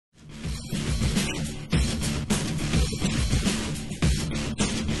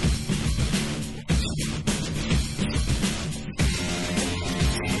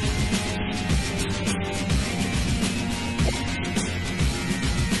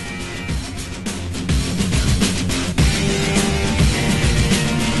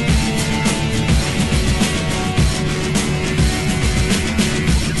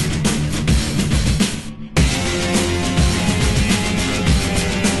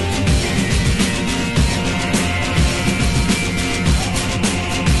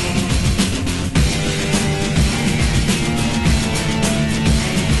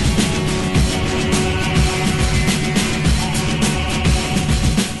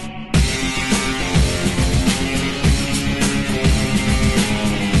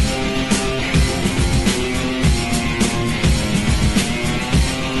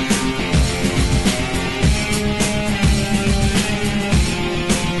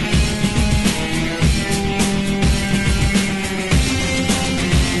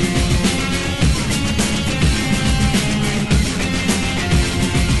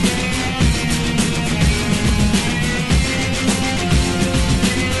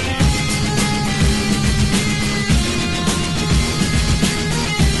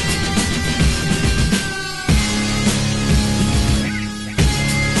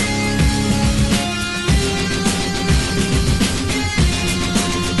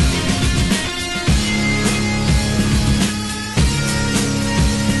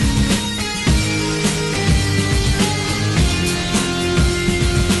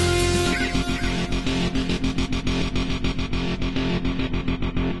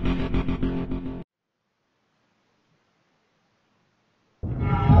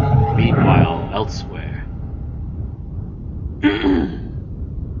elsewhere.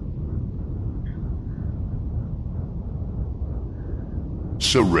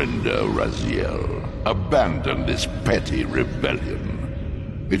 Surrender, Raziel. Abandon this petty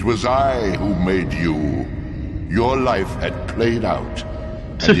rebellion. It was I who made you. Your life had played out.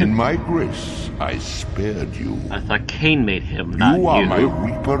 And in my grace, I spared you. I thought Kain made him, not you. You are my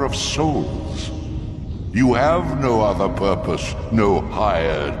reaper of souls. You have no other purpose, no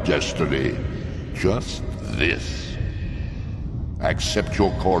higher destiny. Just this. Accept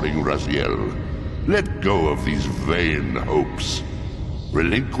your calling, Raziel. Let go of these vain hopes.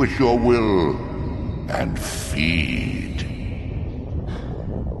 Relinquish your will and feed.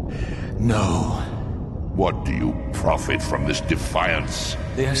 No. What do you profit from this defiance?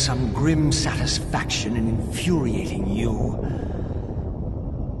 There's some grim satisfaction in infuriating you.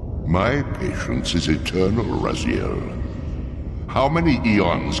 My patience is eternal, Raziel. How many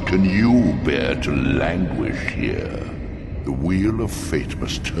eons can you bear to languish here? The wheel of fate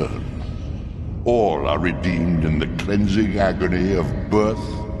must turn. All are redeemed in the cleansing agony of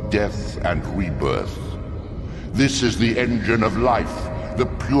birth, death, and rebirth. This is the engine of life, the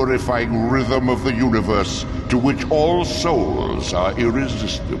purifying rhythm of the universe, to which all souls are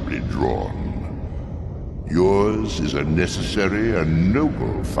irresistibly drawn. Yours is a necessary and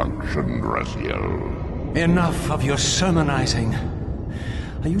noble function, Raziel. Enough of your sermonizing.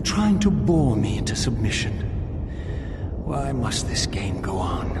 Are you trying to bore me into submission? Why must this game go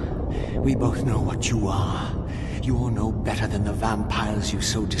on? We both know what you are. You're no better than the vampires you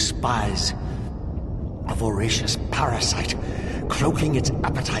so despise. A voracious parasite, cloaking its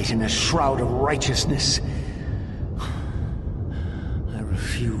appetite in a shroud of righteousness. I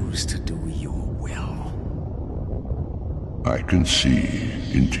refuse to do your will. I can see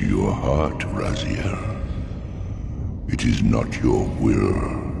into your heart, Raziel. It is not your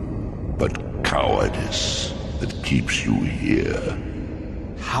will, but cowardice that keeps you here.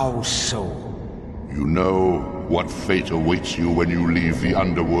 How so? You know what fate awaits you when you leave the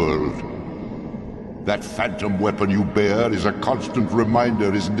underworld. That phantom weapon you bear is a constant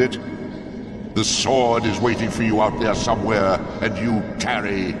reminder, isn't it? The sword is waiting for you out there somewhere, and you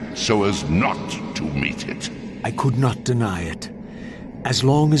tarry so as not to meet it. I could not deny it. As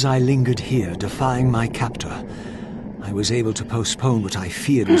long as I lingered here, defying my captor, I was able to postpone what I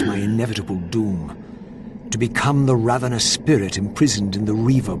feared was my inevitable doom. To become the ravenous spirit imprisoned in the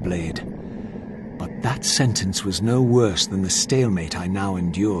Reaver Blade. But that sentence was no worse than the stalemate I now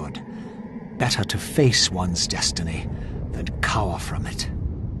endured. Better to face one's destiny than cower from it.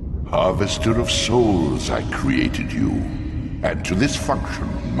 Harvester of souls, I created you. And to this function,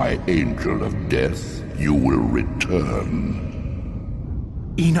 my angel of death, you will return.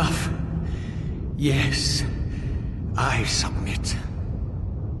 Enough. Yes, I submit.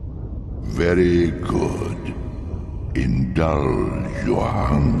 Very good. Indulge your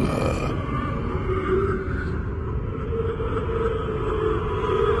hunger.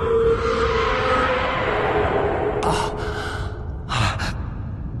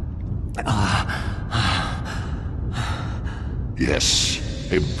 Yes,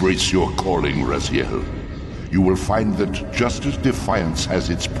 embrace your calling, Raziel. You will find that just as defiance has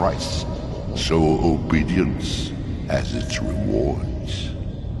its price, so obedience has its rewards.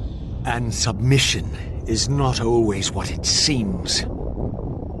 And submission is not always what it seems.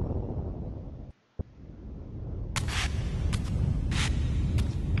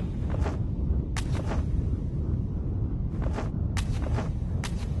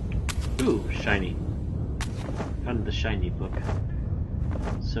 Ooh, shiny. Found the shiny book.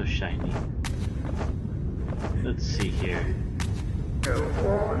 So shiny. Let's see here.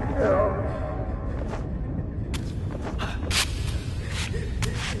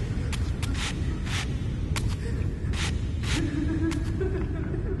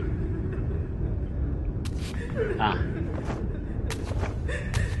 Ah.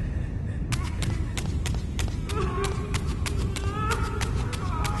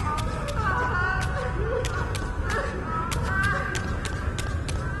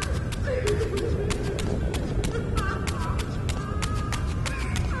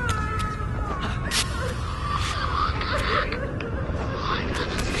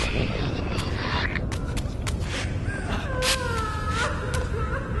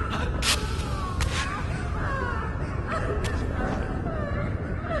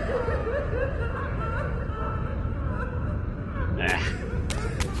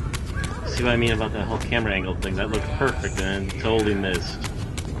 See what I mean about that whole camera angle thing? That looked perfect and totally missed.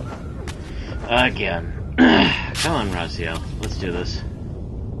 Again. Come on, Raziel. Let's do this.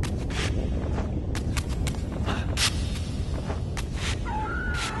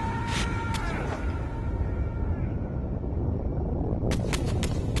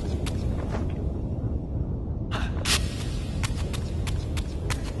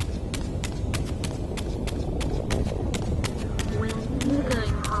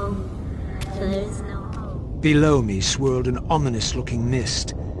 Below me swirled an ominous-looking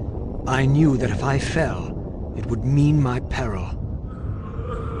mist. I knew that if I fell, it would mean my peril.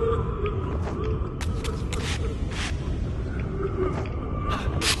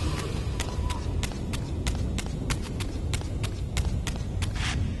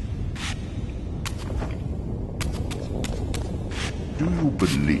 Do you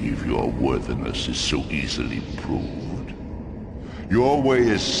believe your worthiness is so easily proved? Your way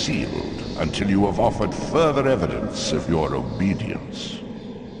is sealed until you have offered further evidence of your obedience.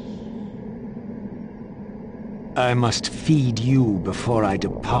 I must feed you before I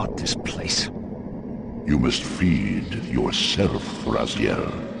depart this place. You must feed yourself,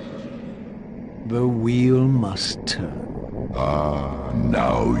 Raziel. The wheel must turn. Ah,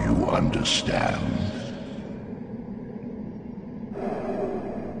 now you understand.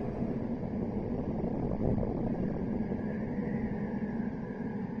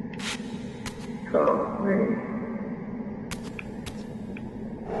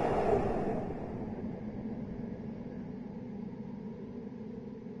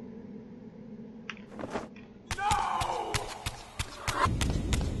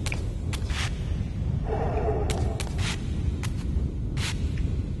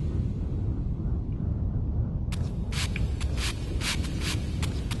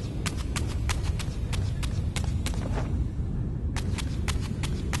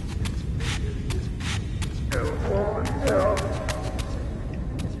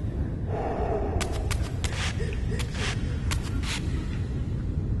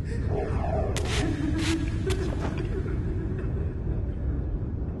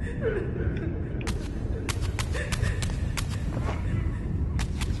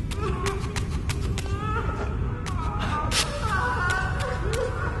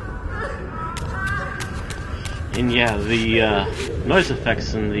 And yeah, the noise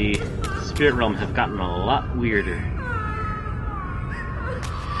effects in the spirit realm have gotten a lot weirder.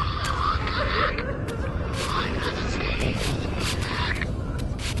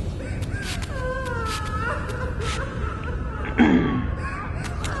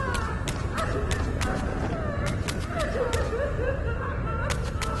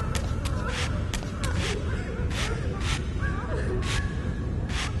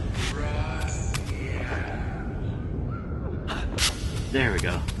 There we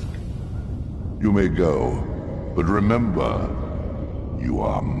go. You may go, but remember, you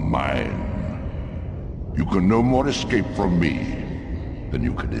are mine. You can no more escape from me than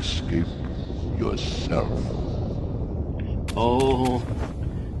you can escape yourself. Oh,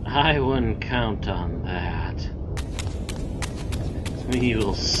 I wouldn't count on that. We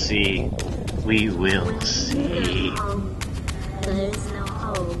will see. We will see. There is no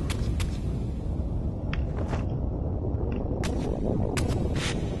hope.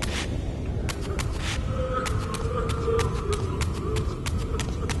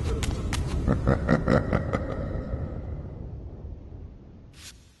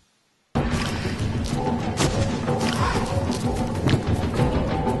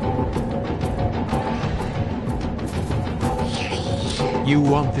 You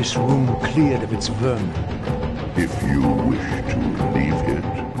want this room cleared of its vermin. If you wish to leave it,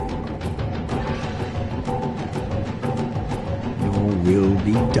 Your will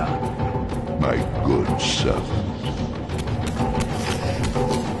be done. my good servant.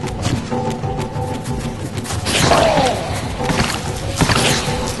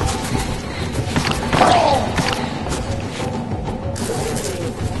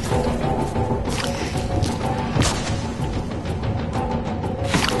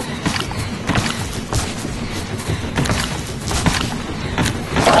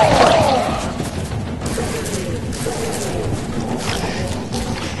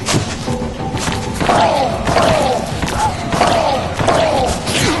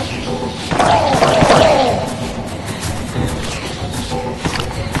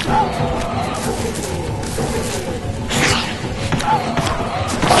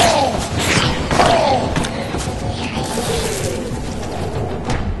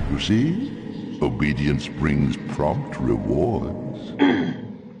 See? Obedience brings prompt rewards.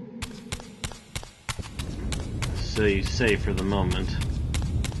 So you say for the moment.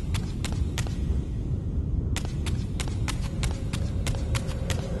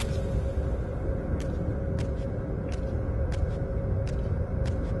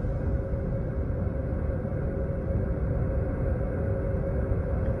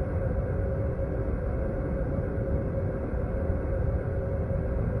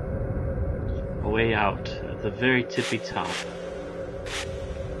 Way out at the very tippy top.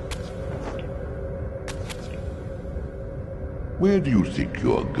 Where do you think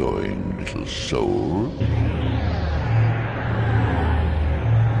you're going, little soul?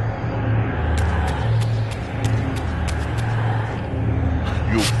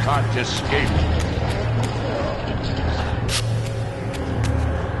 You can't escape.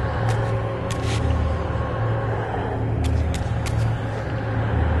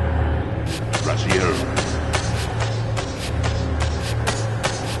 Raziel.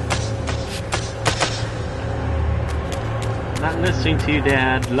 Not listening to you,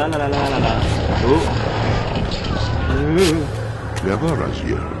 Dad. La la la la la la. Ooh. Clever,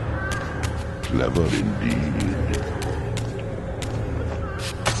 Raziel. Clever indeed.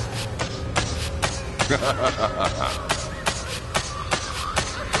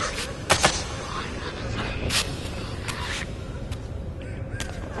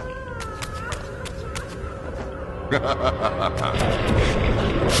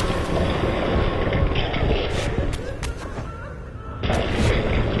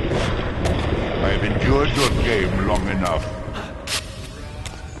 I've endured your game long enough.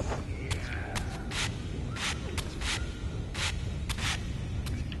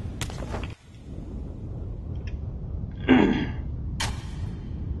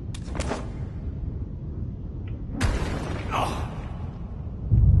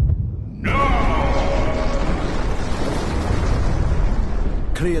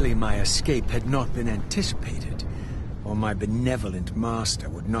 Clearly my escape had not been anticipated, or my benevolent master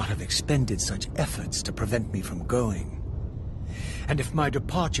would not have expended such efforts to prevent me from going. And if my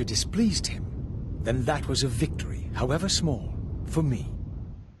departure displeased him, then that was a victory, however small, for me.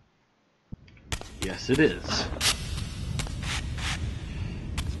 Yes, it is.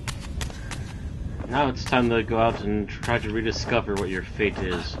 Now it's time to go out and try to rediscover what your fate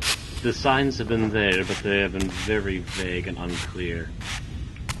is. The signs have been there, but they have been very vague and unclear.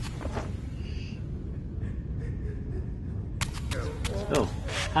 Oh,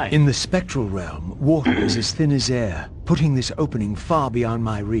 hi. In the spectral realm, water is as thin as air, putting this opening far beyond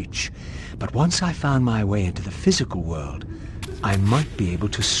my reach. But once I found my way into the physical world, I might be able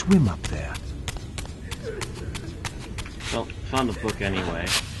to swim up there. Well, found a book anyway.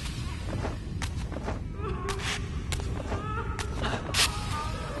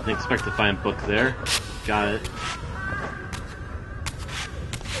 Didn't expect to find a book there. Got it.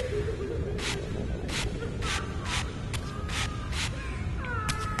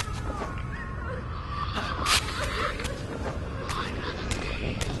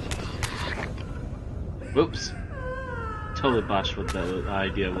 Whoops. Totally botched what the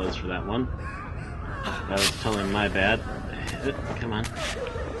idea was for that one. That was totally my bad. Come on.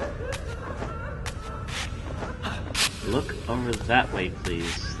 Look over that way,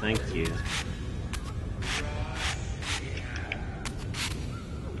 please. Thank you.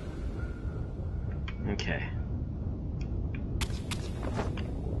 Okay.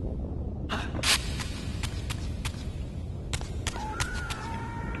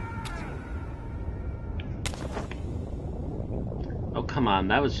 Oh, come on.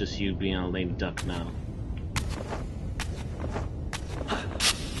 That was just you being a lame duck now.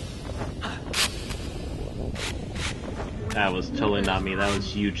 That was totally not me. That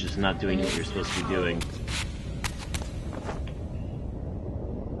was you just not doing what you're supposed to be doing.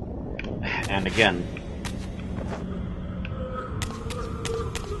 And again.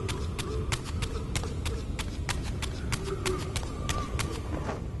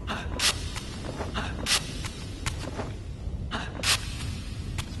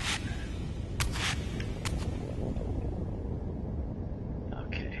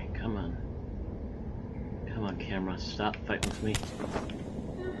 Okay, come on. Come on, camera. Stop fighting with me.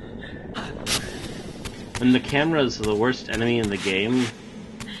 When the camera is the worst enemy in the game,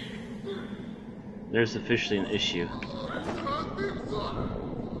 there's officially an issue.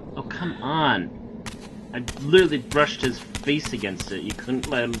 Oh, come on! I literally brushed his face against it. You couldn't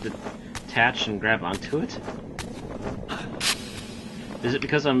let him detach and grab onto it? Is it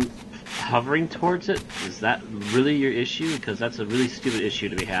because I'm hovering towards it? Is that really your issue? Because that's a really stupid issue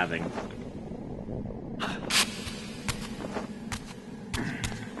to be having.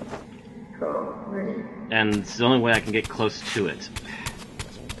 And it's the only way I can get close to it.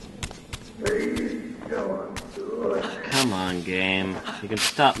 Come on, game. You can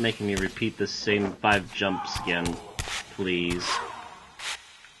stop making me repeat the same 5 jumps again, please.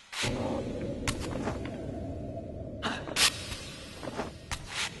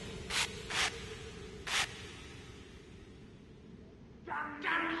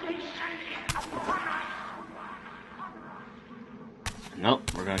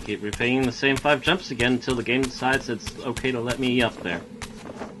 Nope, we're gonna keep repeating the same 5 jumps again until the game decides it's okay to let me up there.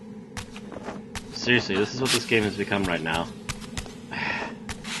 Seriously, this is what this game has become right now.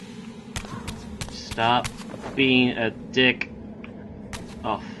 Stop being a dick.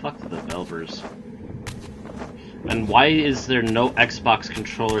 Oh, fuck the developers. And why is there no Xbox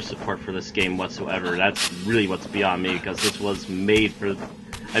controller support for this game whatsoever? That's really what's beyond me, because this was made for,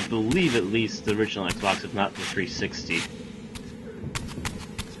 I believe, at least the original Xbox, if not the 360.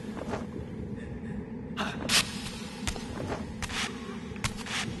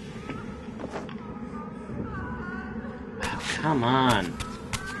 Oh, come on.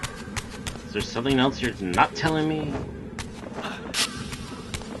 Is there something else you're not telling me?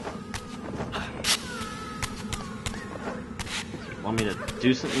 Want me to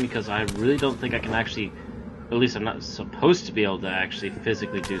do something, because I really don't think I can actually, at least I'm not supposed to be able to actually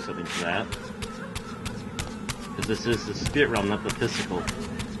physically do something for that, because this is the spirit realm, not the physical.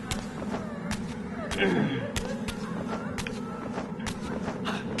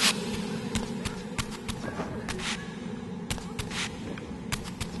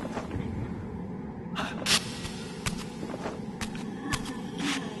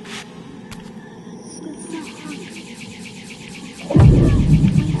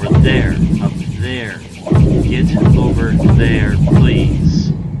 There, up there. Get over there,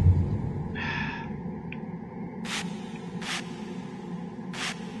 please.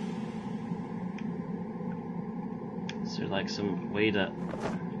 Is there like some way to...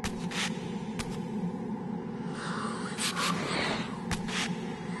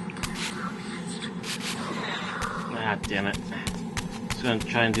 Ah, damn it. I'm just gonna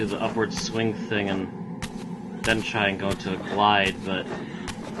try and do the upward swing thing and then try and go to a glide, but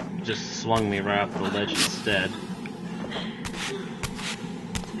just swung me right off the ledge instead.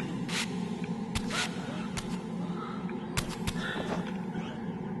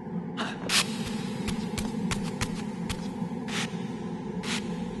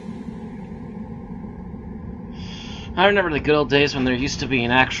 I remember the good old days when there used to be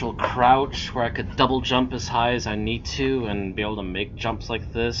an actual crouch where I could double jump as high as I need to and be able to make jumps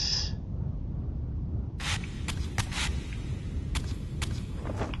like this.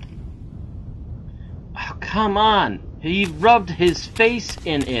 Come on! He rubbed his face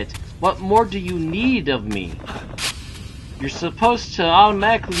in it! What more do you need of me? You're supposed to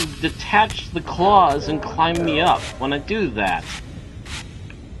automatically detach the claws and climb me up when I do that.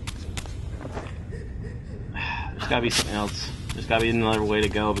 There's gotta be something else. There's gotta be another way to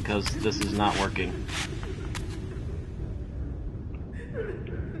go, because this is not working.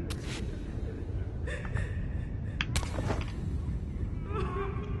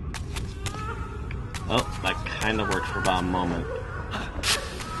 Oh, that kind of worked for about a moment.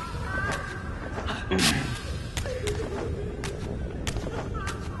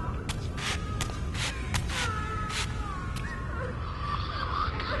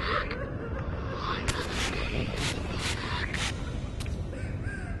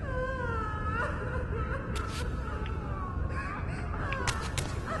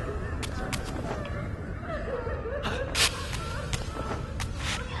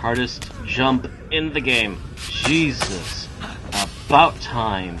 Hardest jump in the game. Jesus. About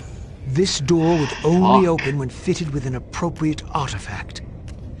time. This door would only open when fitted with an appropriate artifact.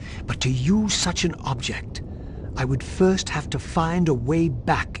 But to use such an object, I would first have to find a way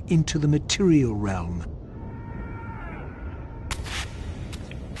back into the material realm.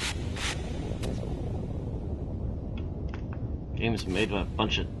 Game's made by a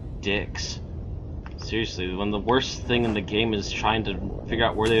bunch of dicks. Seriously, when the worst thing in the game is trying to figure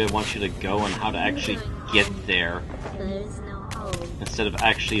out where they want you to go and how to actually get there, instead of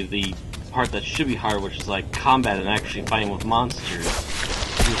actually the part that should be hard, which is like combat and actually fighting with monsters.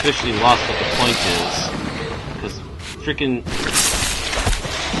 You've officially lost what the point is, because freaking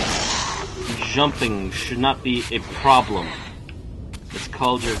jumping should not be a problem. It's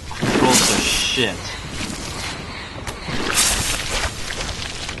called your controls are shit.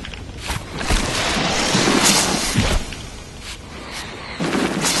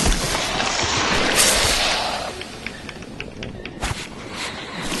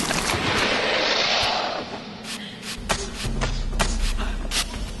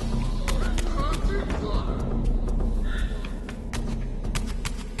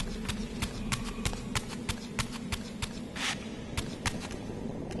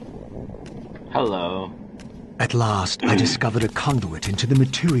 Hello. At last, I discovered a conduit into the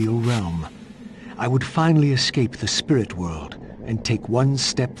material realm. I would finally escape the spirit world and take one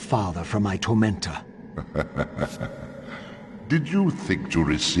step farther from my tormentor. Did you think to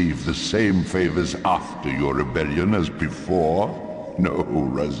receive the same favors after your rebellion as before? No,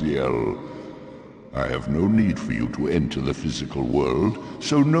 Raziel. I have no need for you to enter the physical world,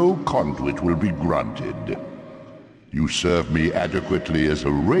 so no conduit will be granted. You serve me adequately as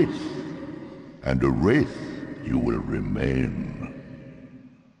a wraith. and a wraith you will remain.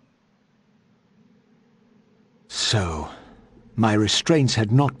 So, my restraints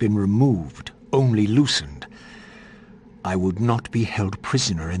had not been removed, only loosened. I would not be held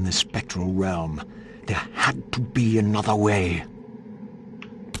prisoner in the spectral realm. There had to be another way.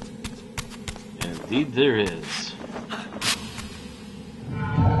 Indeed there is.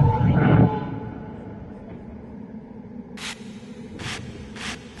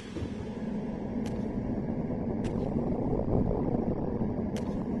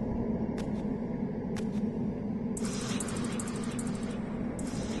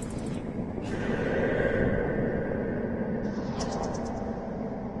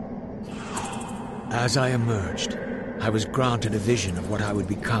 As I emerged, I was granted a vision of what I would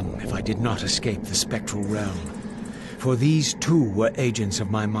become if I did not escape the spectral realm. For these too were agents of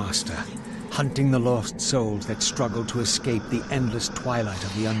my master, hunting the lost souls that struggled to escape the endless twilight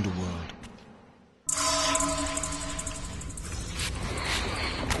of the underworld.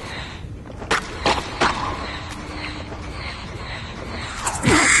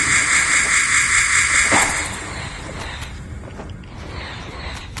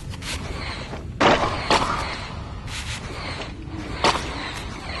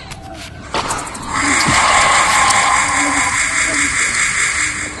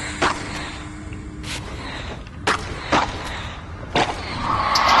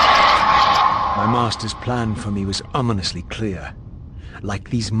 Master's plan for me was ominously clear. Like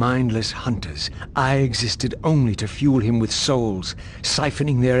these mindless hunters, I existed only to fuel him with souls,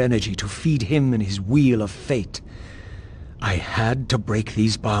 siphoning their energy to feed him and his wheel of fate. I had to break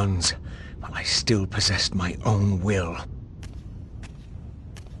these bonds, while I still possessed my own will.